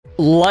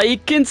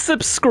Like and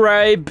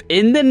subscribe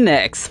in the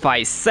next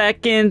 5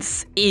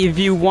 seconds if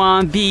you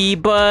want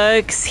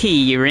V-Bucks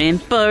here in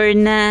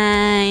Fortnite.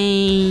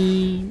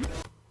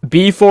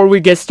 Before we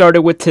get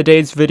started with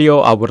today's video,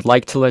 I would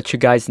like to let you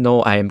guys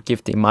know I am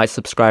gifting my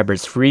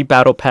subscribers free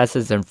battle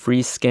passes and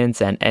free skins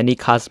and any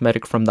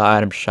cosmetic from the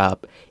item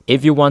shop.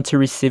 If you want to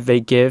receive a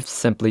gift,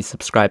 simply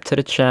subscribe to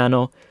the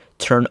channel,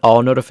 turn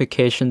all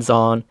notifications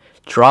on,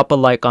 drop a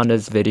like on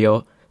this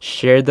video,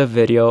 share the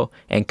video,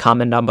 and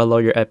comment down below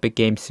your Epic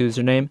Games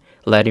username,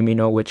 letting me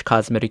know which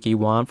cosmetic you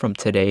want from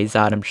today's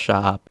item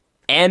shop.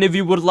 And if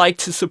you would like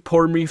to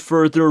support me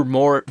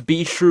furthermore,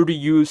 be sure to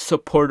use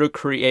supporter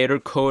creator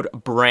code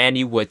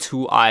Branny with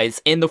 2 eyes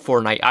in the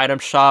Fortnite item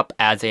shop,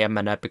 as I am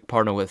an Epic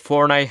partner with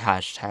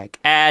Fortnite,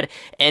 #ad.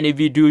 And if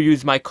you do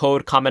use my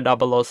code, comment down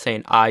below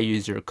saying I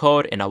use your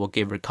code and I will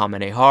give your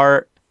comment a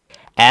heart.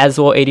 As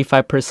well,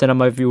 85% of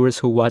my viewers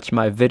who watch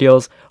my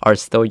videos are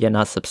still yet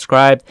not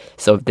subscribed,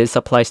 so if this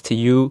applies to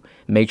you,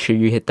 make sure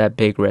you hit that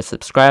big red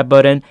subscribe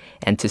button.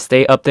 And to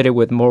stay updated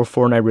with more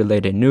Fortnite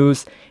related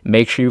news,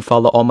 make sure you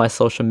follow all my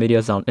social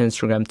medias on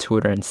Instagram,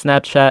 Twitter, and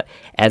Snapchat,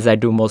 as I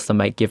do most of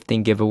my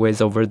gifting giveaways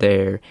over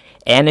there.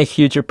 And a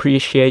huge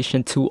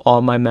appreciation to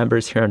all my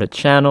members here on the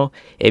channel.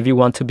 If you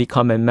want to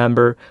become a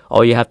member,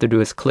 all you have to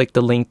do is click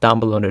the link down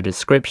below in the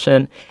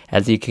description,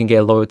 as you can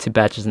get loyalty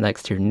badges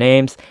next to your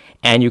names,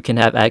 and you can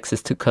have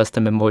access to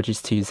custom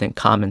emojis to use in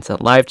comments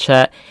and live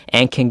chat,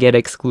 and can get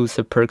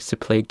exclusive perks to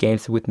play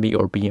games with me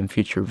or be in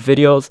future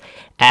videos.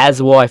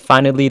 As well, I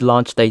finally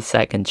launched a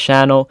second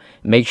channel.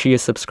 Make sure you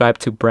subscribe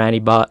to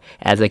BrannyBot,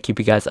 as I keep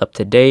you guys up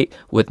to date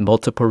with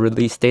multiple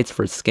release dates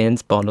for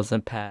skins, bundles,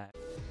 and packs.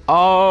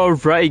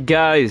 Alright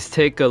guys,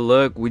 take a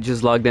look. We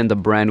just logged in the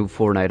brand new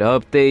Fortnite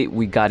update.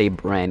 We got a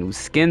brand new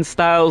skin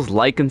styles.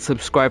 Like and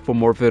subscribe for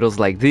more videos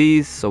like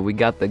these. So we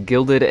got the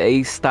Gilded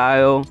A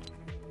style.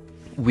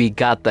 We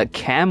got the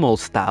camel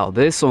style.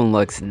 This one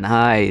looks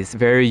nice,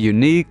 very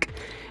unique.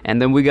 And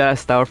then we got a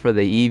style for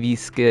the Eevee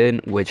skin,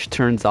 which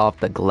turns off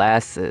the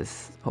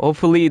glasses.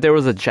 Hopefully there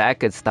was a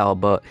jacket style,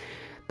 but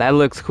that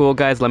looks cool,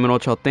 guys. Let me know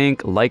what y'all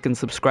think. Like and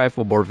subscribe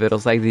for more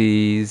videos like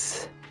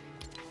these.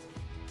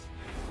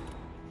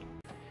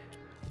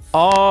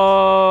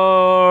 Alright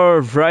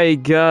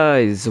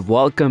guys,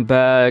 welcome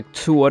back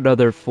to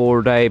another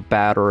Fortnite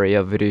Battle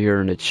Royale video here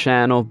on the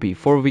channel.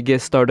 Before we get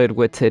started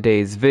with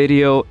today's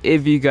video,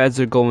 if you guys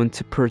are going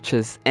to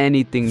purchase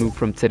anything new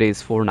from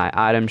today's Fortnite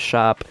item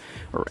shop,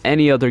 or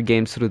any other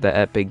games through the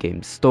Epic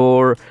Games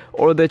Store,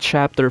 or the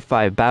Chapter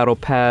 5 Battle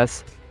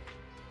Pass,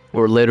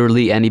 or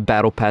literally any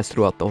battle pass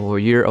throughout the whole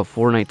year of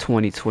Fortnite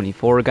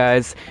 2024,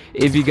 guys,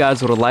 if you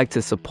guys would like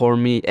to support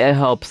me, it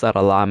helps out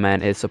a lot,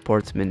 man. It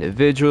supports me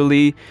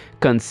individually.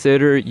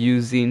 Consider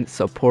using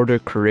supporter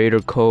creator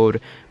code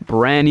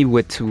Branny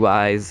with 2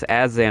 eyes,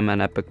 as I am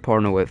an Epic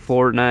partner with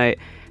Fortnite,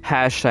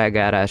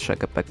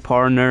 #Epic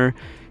partner.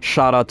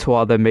 Shout out to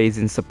all the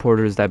amazing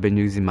supporters that have been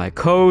using my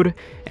code,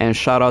 and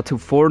shout out to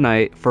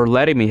Fortnite for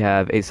letting me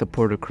have a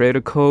supporter creator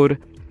code,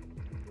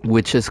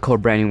 which is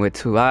called Branding with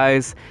 2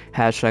 eyes,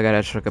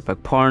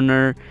 #Epic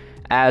partner.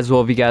 As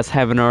well, if you guys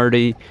haven't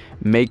already,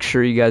 make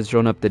sure you guys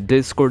join up the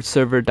Discord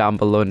server down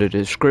below in the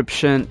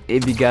description.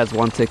 If you guys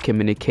want to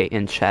communicate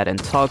and chat and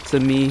talk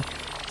to me,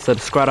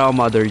 subscribe to all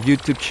my other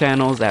YouTube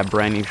channels at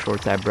Branny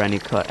Shorts, at Branny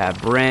Cut,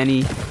 at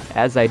Branny,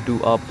 as I do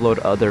upload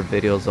other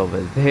videos over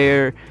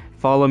there.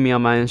 Follow me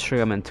on my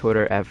Instagram and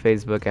Twitter at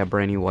Facebook at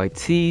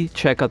BrannyYT.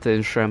 Check out the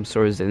Instagram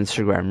stories and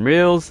Instagram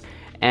Reels.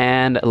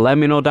 And let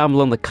me know down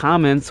below in the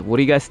comments, what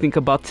do you guys think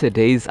about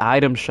today's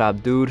item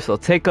shop, dude? So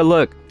take a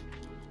look.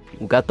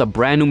 We got the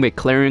brand new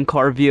McLaren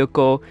car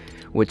vehicle,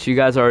 which you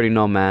guys already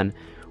know, man.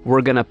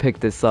 We're gonna pick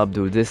this up,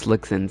 dude. This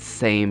looks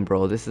insane,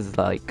 bro. This is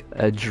like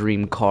a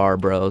dream car,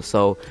 bro.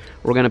 So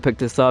we're gonna pick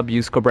this up.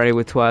 Use code Branny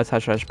with 2 eyes,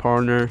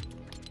 #partner.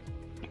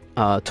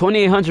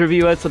 2,800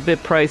 views. It's a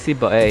bit pricey,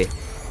 but hey,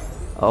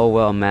 oh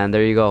well, man.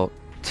 There you go.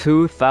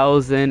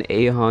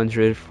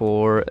 2,800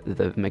 for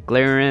the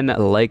McLaren.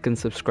 Like and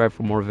subscribe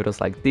for more videos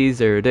like these.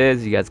 There it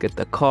is. You guys get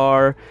the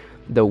car,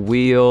 the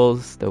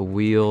wheels,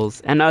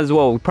 and as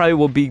well, we probably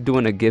will be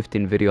doing a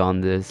gifting video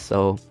on this,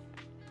 so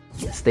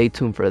stay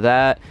tuned for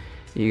that.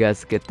 You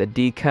guys get the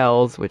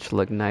decals, which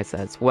look nice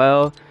as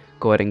well.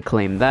 Go ahead and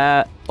claim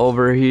that.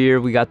 Over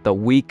here we got the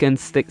weekend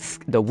sticks.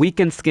 The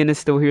weekend skin is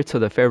still here till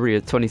the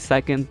February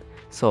 22nd,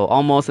 so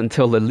almost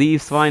until it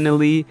leaves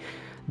finally.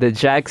 The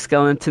Jack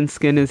Skellington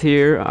skin is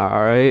here.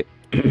 Alright.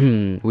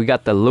 We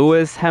got the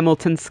Lewis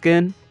Hamilton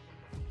skin.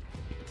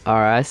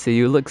 Alright, see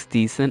you. Looks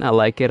decent. I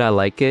like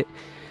it.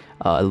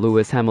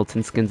 Lewis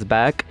Hamilton skin's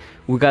back.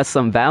 We got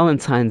some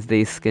Valentine's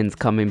Day skins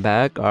coming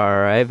back.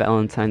 Alright,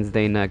 Valentine's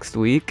Day next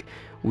week.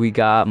 We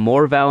got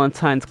more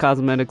Valentine's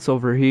cosmetics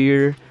over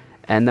here.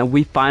 And then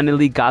we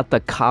finally got the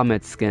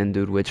Comet skin,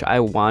 dude, which I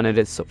wanted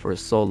it for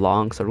so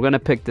long. So we're gonna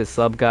pick this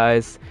up,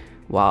 guys.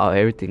 Wow,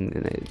 everything,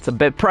 it's a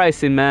bit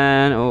pricey,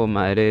 man. Oh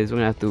my days, we're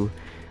gonna have to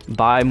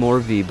buy more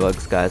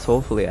V-Bucks, guys.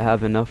 Hopefully I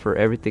have enough for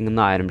everything in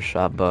the item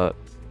shop, but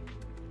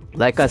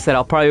Like I said,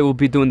 I'll probably will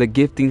be doing the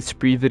gifting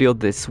spree video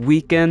this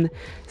weekend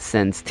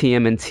since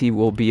TMNT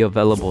will be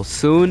available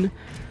soon.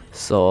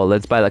 So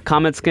let's buy the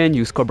Comet skin.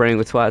 Use code Branding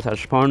with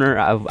Twilight Partner.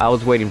 I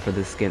was waiting for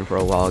this skin for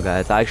a while,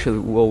 guys. I actually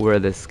will wear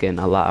this skin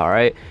a lot,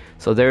 alright?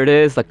 So there it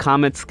is, the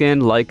Comet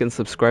skin. Like and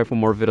subscribe for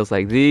more videos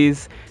like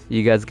these.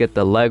 You guys get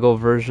the Lego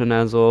version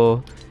as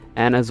well.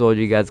 And as well,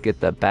 you guys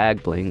get the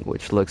bag bling,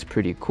 which looks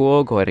pretty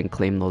cool. Go ahead and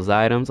claim those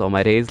items. Oh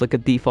my days, look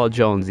at Default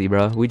Jonesy,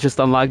 bro. We just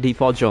unlocked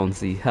Default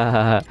Jonesy.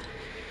 Haha.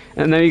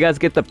 And then you guys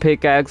get the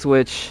pickaxe,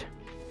 which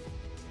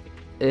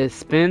it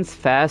spins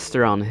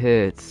faster on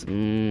hits.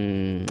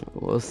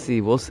 We'll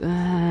see. We'll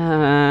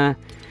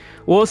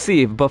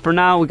see. But for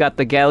now, we got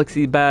the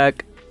Galaxy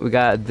back. We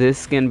got this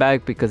skin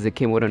back because it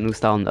came with a new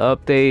style in the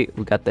update.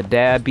 We got the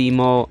dab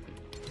emote.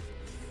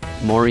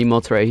 More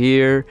emotes right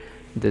here.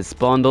 This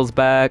bundle's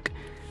back.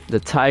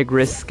 The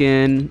Tigress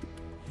skin.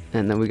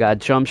 And then we got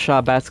jump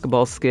shot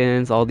basketball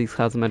skins. All these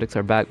cosmetics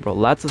are back, bro.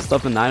 Lots of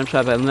stuff in the item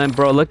shop. And then,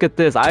 bro, look at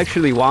this. I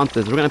actually want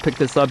this. We're gonna pick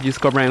this up. Use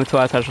code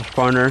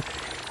Branding_partner.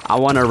 I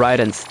want to ride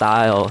in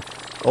style.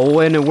 Oh,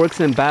 and it works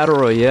in battle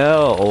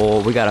royale.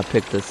 Oh, we gotta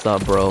pick this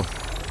up, bro.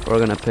 We're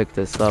gonna pick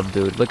this up,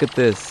 dude. Look at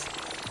this.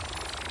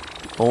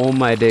 Oh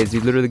my days, you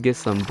literally get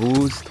some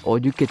boost. Oh,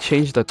 you could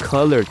change the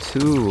color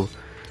too.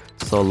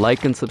 So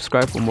like and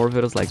subscribe for more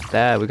videos like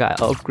that. We got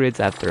upgrades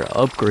after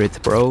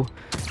upgrades, bro.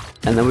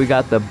 And then we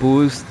got the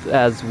boost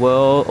as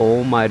well.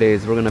 Oh my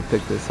days, we're gonna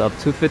pick this up.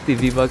 250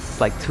 V-Bucks, it's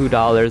like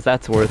 $2.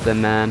 That's worth it,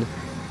 man.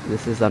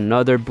 This is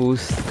another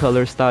boost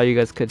color style you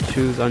guys could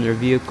choose on your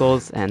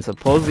vehicles. And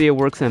supposedly it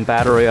works in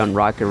Battle Royale and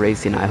Rocket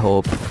Racing, I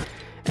hope.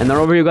 And then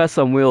over here you got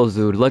some wheels,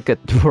 dude. Look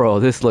at, bro,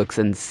 this looks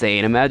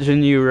insane.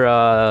 Imagine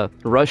you're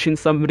rushing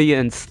somebody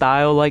in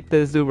style like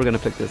this, dude. We're gonna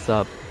pick this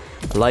up.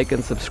 Like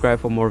and subscribe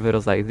for more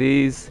videos like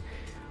these.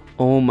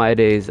 Oh my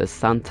days, a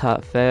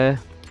Santa Fe.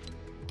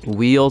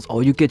 Wheels.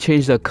 Oh, you could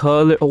change the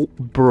color. Oh,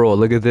 bro,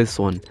 look at this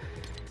one.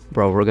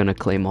 Bro, we're gonna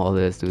claim all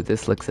this, dude.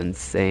 This looks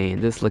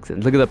insane. Look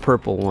at the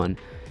purple one.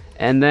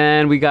 And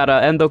then we got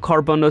a Endo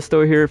Car Bundle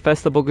still here.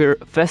 Festival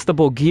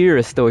gear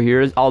is still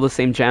here. All the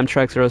same jam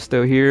tracks are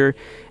still here.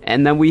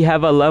 And then we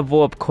have a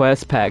level up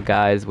quest pack,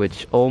 guys,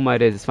 which, oh my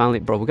days, it's finally,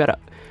 bro, we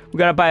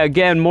gotta buy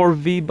again more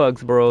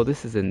V-Bucks, bro.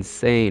 This is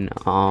insane.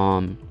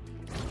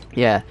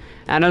 Yeah.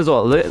 And as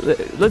well,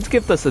 let's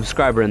gift a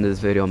subscriber in this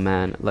video,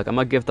 man. Like, I'm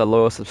gonna gift a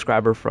loyal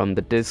subscriber from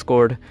the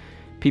Discord.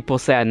 People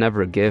say I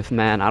never gift,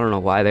 man. I don't know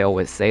why they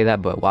always say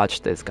that, but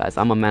watch this, guys.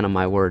 I'm a man of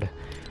my word.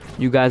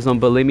 You guys don't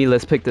believe me?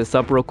 Let's pick this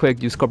up real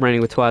quick. Use code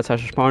Branding with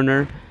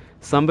Twilight_partner.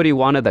 Somebody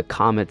wanted the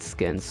Comet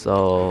skin,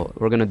 so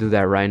we're gonna do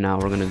that right now.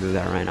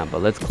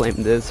 But let's claim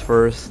this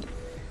first.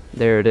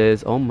 There it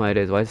is. Oh my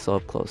days, why is it so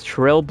up close?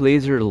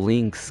 Trailblazer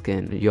Link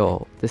skin.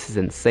 Yo, this is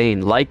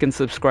insane. Like and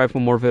subscribe for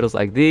more videos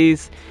like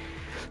these.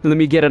 Let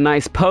me get a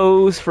nice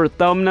pose for a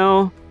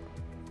thumbnail.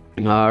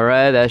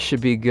 Alright, that should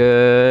be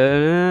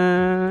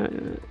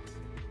good.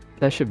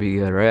 That should be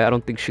good, right? I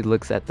don't think she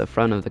looks at the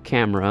front of the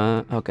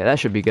camera. Okay, that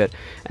should be good.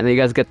 And then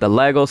you guys get the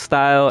Lego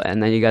style,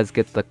 and then you guys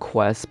get the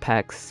quest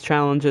packs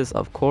challenges,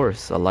 of course.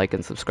 So like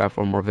and subscribe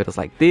for more videos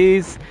like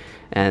these.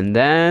 And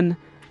then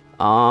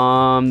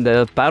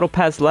the battle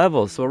pass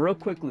levels. So real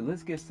quickly,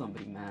 let's get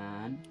somebody,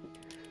 man.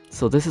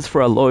 So this is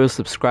for a loyal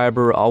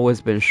subscriber. Always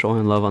been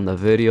showing love on the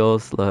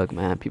videos. Look,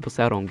 man, people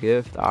say I don't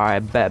gift.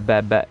 Alright,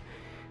 bet.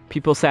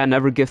 People say I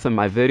never gift in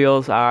my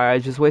videos.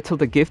 Alright, just wait till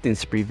the gifting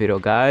spree video,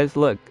 guys.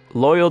 Look,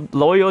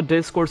 loyal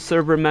Discord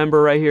server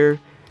member right here.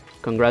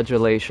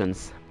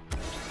 Congratulations.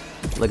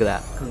 Look at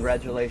that.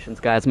 Congratulations,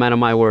 guys. Man of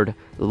my word.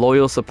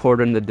 Loyal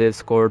supporter in the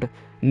Discord.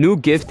 New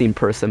gifting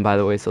person, by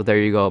the way. So there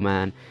you go,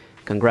 man.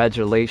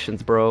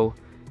 Congratulations, bro.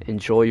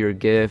 Enjoy your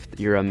gift.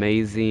 You're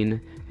amazing.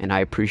 And I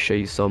appreciate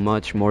you so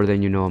much. More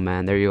than you know,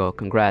 man. There you go.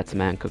 Congrats,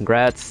 man.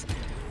 Congrats.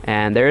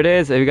 And there it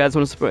is. If you guys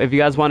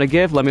want to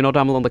give, let me know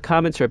down below in the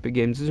comments. Your Epic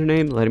Games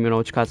username. Let me know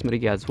which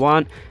cosmetic you guys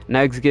want.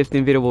 Next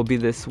gifting video will be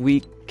this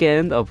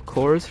weekend, of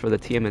course, for the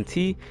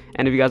TMNT.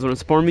 And if you guys want to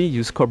support me,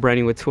 use code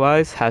Branding with 2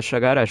 eyes.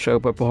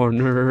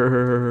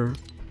 #partner.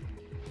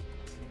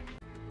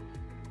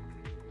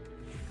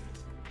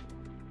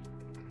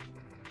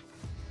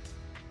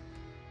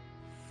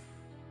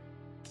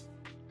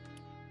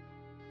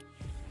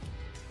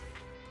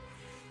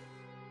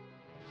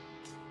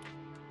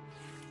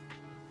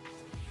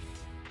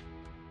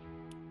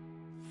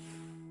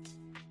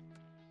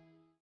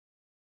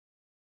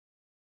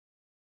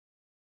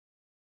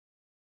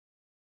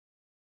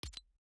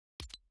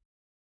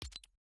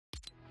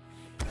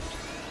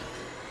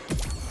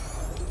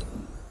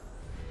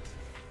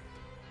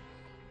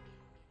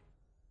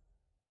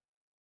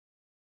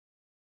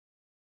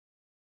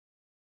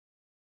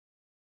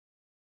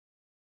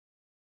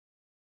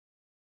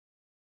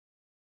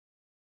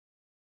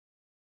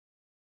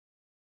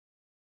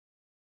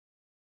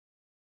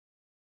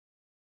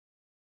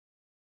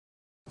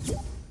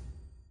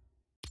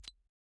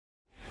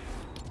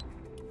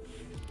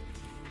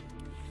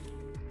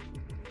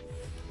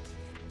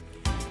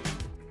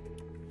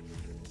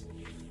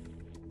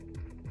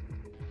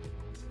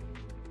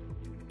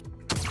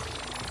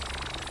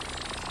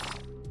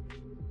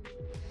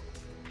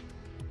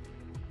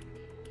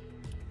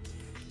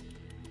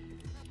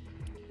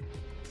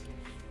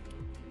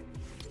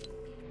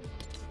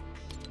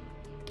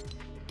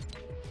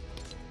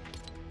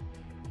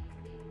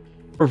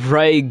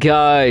 Right,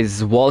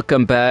 guys,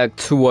 welcome back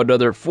to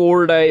another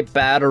Fortnite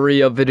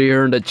battery of video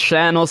here on the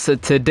channel. So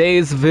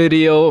today's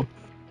video,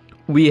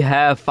 we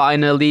have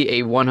finally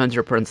a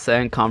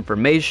 100%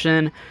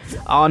 confirmation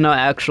on an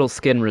actual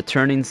skin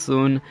returning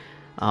soon.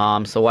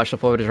 So watch the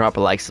photo, drop a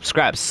like,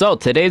 subscribe. So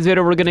today's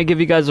video, we're gonna give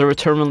you guys a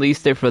return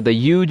release date for the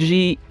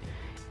Yuji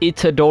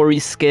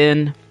Itadori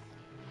skin.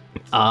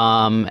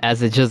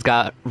 As it just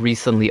got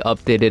recently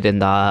updated in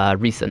the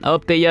recent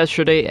update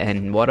yesterday,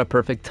 and what a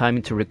perfect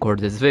timing to record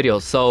this video.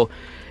 So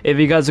if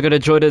you guys are gonna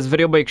enjoy this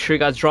video, make sure you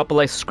guys drop a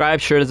like,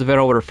 subscribe, share this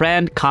video with a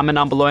friend, comment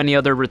down below any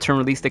other return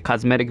release date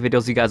cosmetic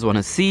videos you guys want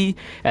to see,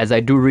 as I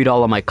do read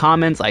all of my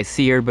comments. I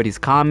see everybody's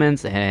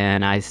comments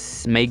and I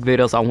make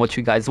videos on what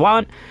you guys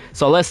want.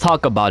 So let's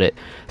talk about it.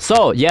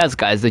 So yes,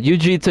 guys, the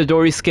Yuji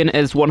Itadori skin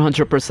is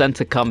 100%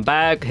 to come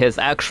back. His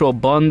actual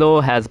bundle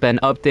has been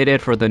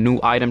updated for the new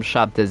item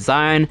shop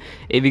design.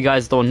 If you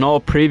guys don't know,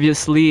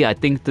 previously I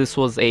think this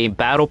was a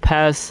battle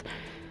pass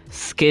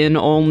skin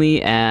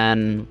only,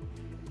 and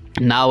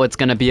now it's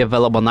gonna be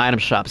available in the item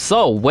shop.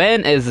 So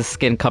when is the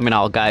skin coming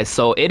out, guys?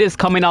 So it is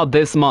coming out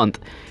this month,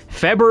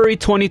 February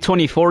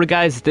 2024,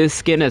 guys. This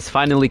skin is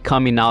finally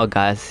coming out,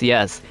 guys.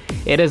 Yes,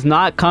 it is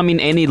not coming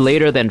any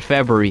later than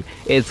February.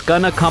 It's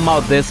gonna come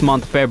out this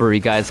month, February,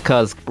 guys,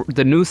 because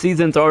the new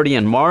season's already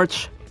in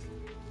March.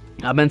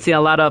 I've been seeing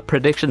a lot of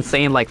predictions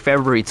saying like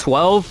February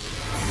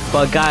 12th,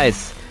 but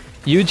guys,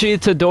 Yuji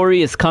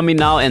Itadori is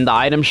coming out in the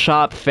item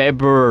shop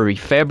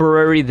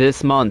February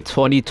this month,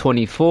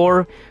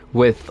 2024,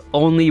 with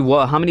only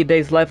how many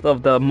days left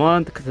of the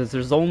month, because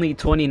there's only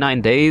 29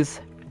 days.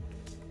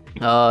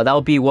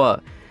 That'll be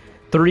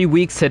 3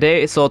 weeks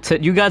today. So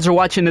you guys are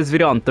watching this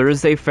video on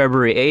Thursday,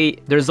 February 8th.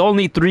 There's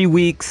only 3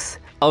 weeks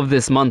of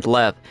this month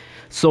left.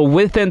 So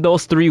within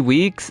those 3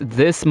 weeks,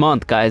 this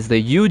month, guys,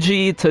 the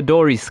Yuji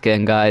Itadori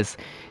skin, guys,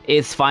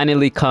 is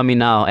finally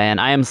coming out, and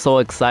I am so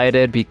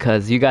excited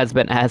because you guys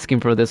been asking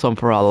for this one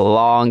for a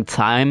long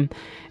time,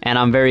 and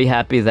I'm very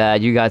happy that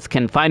you guys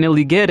can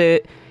finally get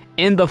it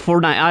in the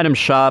Fortnite item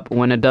shop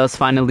when it does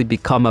finally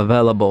become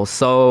available.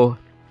 So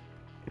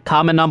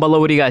comment down below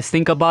what you guys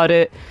think about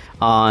it.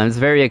 It's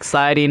very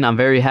exciting. I'm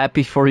very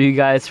happy for you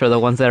guys, for the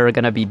ones that are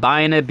gonna be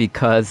buying it,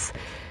 because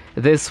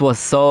this was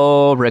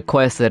so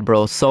requested,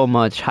 bro, so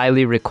much,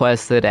 highly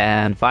requested,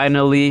 and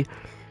finally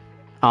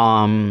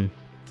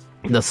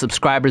the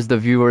subscribers, the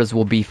viewers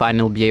will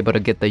finally be able to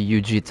get the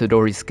Yuji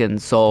Itadori skin.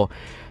 So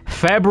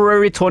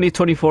February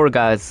 2024,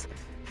 guys,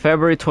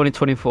 February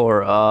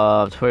 2024,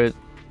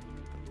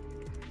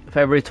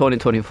 February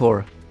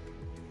 2024,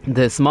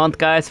 this month,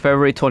 guys,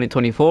 February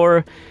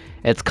 2024,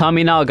 it's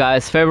coming out,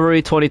 guys,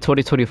 February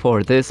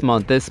 2024, this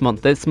month,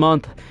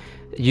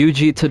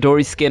 Yuji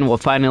Itadori skin will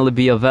finally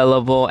be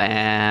available.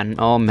 And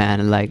oh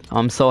man, like,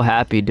 I'm so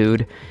happy,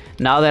 dude.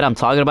 Now that I'm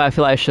talking about it, I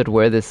feel like I should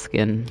wear this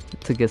skin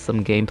to get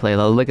some gameplay.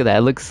 Look at that,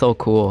 it looks so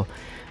cool.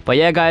 But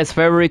yeah, guys,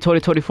 February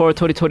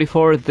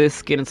 2024, this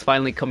skin is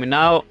finally coming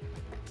out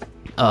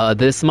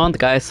this month,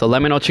 guys. So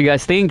let me know what you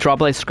guys think. Drop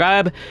a like,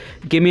 subscribe,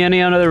 give me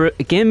any other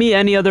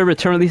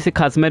return release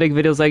cosmetic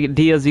videos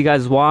ideas you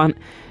guys want.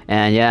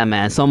 And yeah,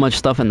 man, so much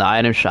stuff in the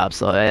item shop.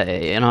 So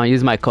you know,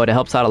 use my code, it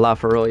helps out a lot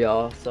for real,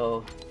 y'all.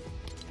 So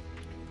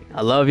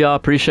I love y'all,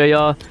 appreciate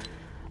y'all.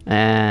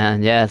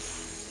 And yes,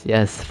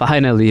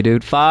 finally,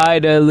 dude,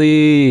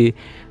 finally,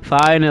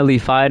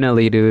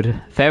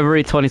 dude,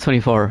 February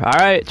 2024. All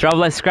right, drop a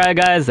like, subscribe,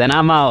 guys, and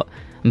I'm out.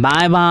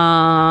 Bye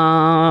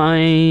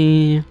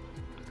bye.